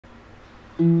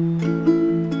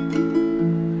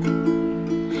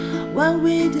One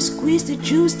way to squeeze the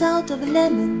juice out of a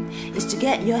lemon is to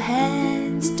get your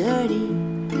hands dirty.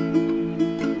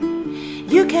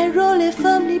 You can roll it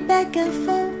firmly back and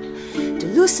forth to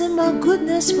loosen more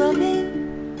goodness from it.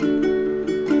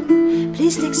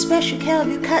 Please take special care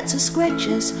of your cuts or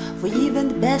scratches, for even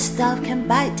the best stuff can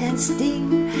bite and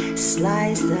sting.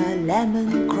 Slice the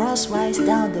lemon crosswise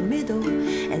down the middle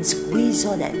and squeeze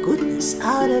all that goodness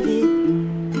out of it.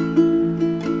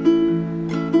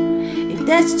 If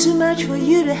that's too much for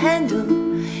you to handle,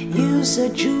 use a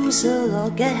juicer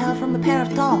or get help from a pair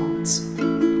of tongs.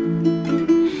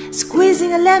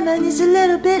 Squeezing a lemon is a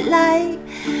little bit like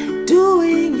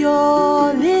doing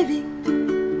your living.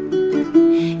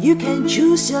 You can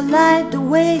juice your life the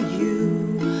way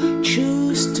you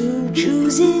choose to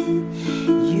juice it.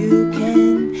 You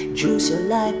can juice your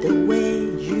life the way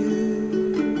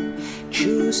you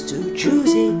choose to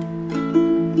juice it.